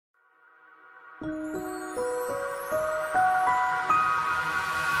Hi,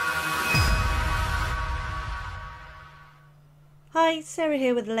 Sarah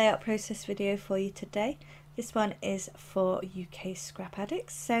here with a layout process video for you today. This one is for UK Scrap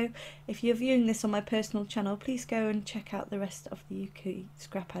Addicts, so if you're viewing this on my personal channel, please go and check out the rest of the UK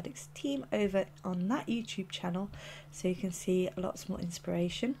Scrap Addicts team over on that YouTube channel so you can see lots more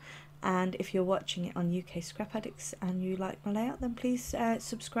inspiration. And if you're watching it on UK Scrap Addicts and you like my layout, then please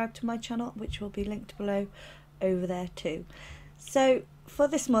subscribe to my channel, which will be linked below over there too. So for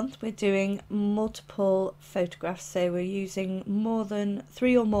this month we're doing multiple photographs, so we're using more than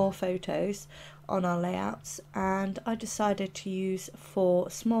 3 or more photos on our layouts, and I decided to use 4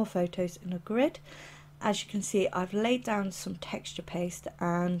 small photos in a grid. As you can see, I've laid down some texture paste,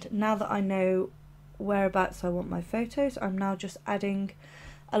 and now that I know whereabouts I want my photos, I'm now just adding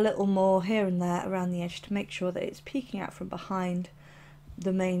a little more here and there around the edge to make sure that it's peeking out from behind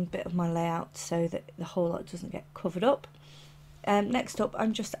the main bit of my layout so that the whole lot doesn't get covered up. Next up,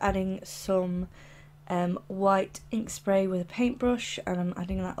 I'm just adding some white ink spray with a paintbrush, and I'm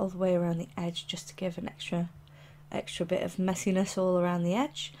adding that all the way around the edge just to give an extra bit of messiness all around the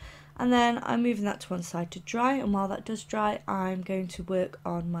edge. And then I'm moving that to one side to dry, and while that does dry, I'm going to work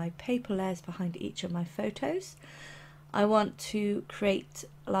on my paper layers behind each of my photos. I want to create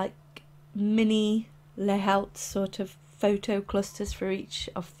like mini layout sort of photo clusters for each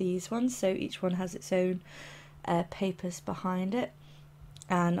of these ones, so each one has its own papers behind it.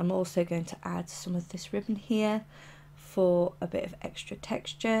 And I'm also going to add some of this ribbon here for a bit of extra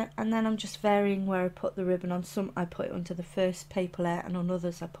texture, and then I'm just varying where I put the ribbon. On some I put it under the first paper layer, and on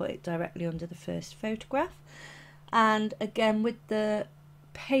others I put it directly under the first photograph. And again with the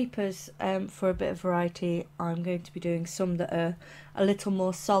papers, for a bit of variety, I'm going to be doing some that are a little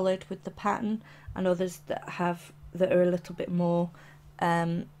more solid with the pattern, and others that are a little bit more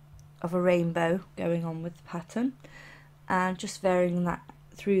of a rainbow going on with the pattern, and just varying that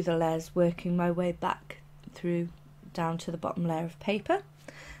through the layers, working my way back through down to the bottom layer of paper.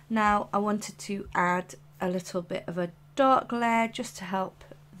 Now I wanted to add a little bit of a dark layer just to help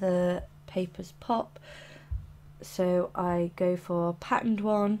the papers pop, so I go for a patterned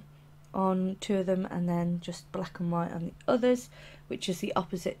one on 2 of them and then just black and white on the others, which is the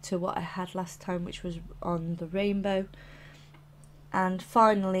opposite to what I had last time, which was on the rainbow. And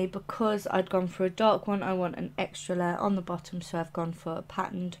finally, because I'd gone for a dark one, I want an extra layer on the bottom, so I've gone for a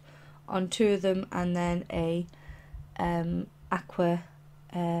patterned on 2 of them and then a aqua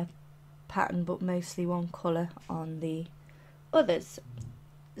pattern, but mostly one colour on the others.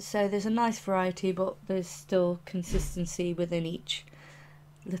 So there's a nice variety, but there's still consistency within each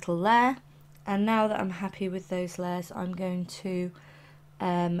little layer. And now that I'm happy with those layers, I'm going to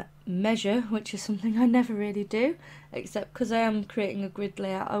measure, which is something I never really do, except because I am creating a grid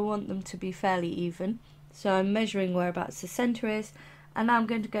layout, I want them to be fairly even. So I'm measuring whereabouts the centre is, and now I'm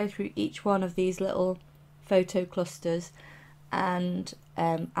going to go through each one of these little photo clusters and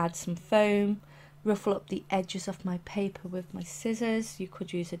add some foam, ruffle up the edges of my paper with my scissors. You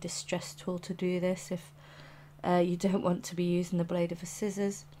could use a distress tool to do this if you don't want to be using the blade of a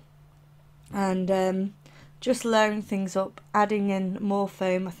scissors. And just layering things up, adding in more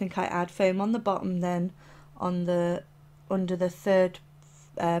foam. I think I add foam on the bottom, then on the under the 3rd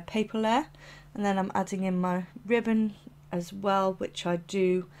paper layer, and then I'm adding in my ribbon as well, which I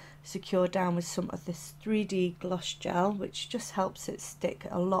do secure down with some of this 3D gloss gel, which just helps it stick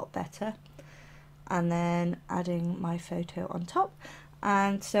a lot better. And then adding my photo on top.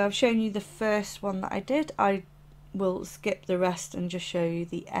 And so I've shown you the first one that I did. I will skip the rest and just show you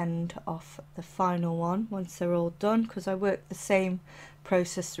the end of the final one once they're all done, because I work the same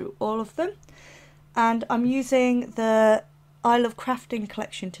process through all of them. And I'm using the I Love Crafting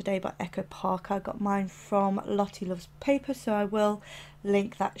collection today by Echo Park. I got mine from Lottie Loves Paper, so I will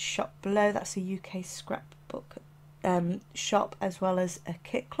link that shop below. That's a UK scrapbook shop as well as a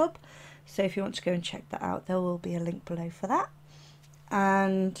kit club, so if you want to go and check that out, there will be a link below for that.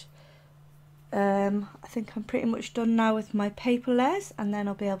 And I think I'm pretty much done now with my paper layers, and then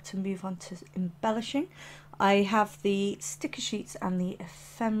I'll be able to move on to embellishing. I have the sticker sheets and the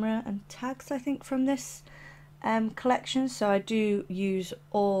ephemera and tags, I think, from this collection, so I do use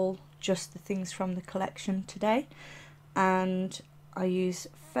just the things from the collection today. And I use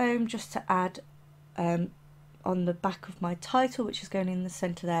foam just to add on the back of my title, which is going in the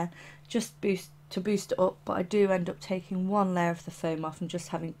centre there, just to boost it up, but I do end up taking 1 layer of the foam off and just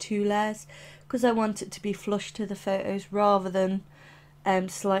having 2 layers because I want it to be flush to the photos rather than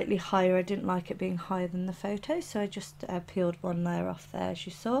slightly higher. I didn't like it being higher than the photos, so I just peeled 1 layer off there, as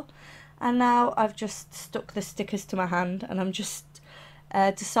you saw. And now I've just stuck the stickers to my hand, and I'm just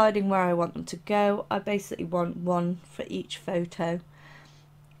deciding where I want them to go. I basically want one for each photo,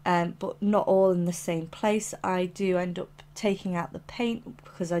 but not all in the same place. I do end up taking out the paint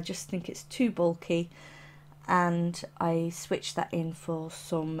because I just think it's too bulky, and I switch that in for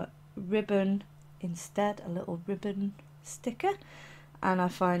some ribbon instead, a little ribbon sticker, and I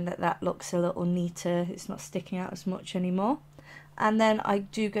find that that looks a little neater. It's not sticking out as much anymore. And then I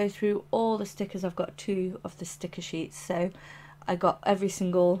do go through all the stickers. I've got 2 of the sticker sheets, so I got every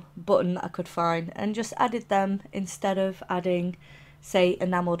single button that I could find and just added them instead of adding, say,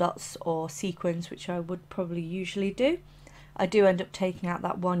 enamel dots or sequins, which I would probably usually do. I do end up taking out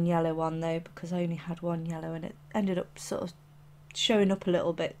that one yellow one though, because I only had one yellow and it ended up sort of showing up a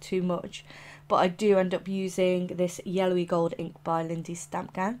little bit too much. But I do end up using this yellowy gold ink by Lindy's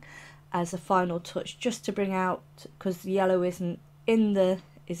Stamp Gang as a final touch, just to bring out, because the yellow isn't in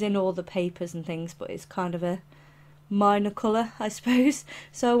is in all the papers and things, but it's kind of a minor colour, I suppose.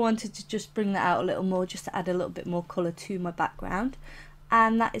 So I wanted to just bring that out a little more, just to add a little bit more colour to my background.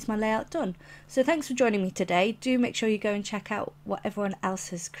 And that is my layout done. So thanks for joining me today. Do make sure you go and check out what everyone else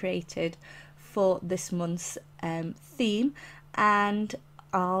has created for this month's theme, and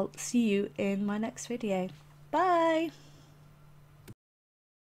I'll see you in my next video. Bye!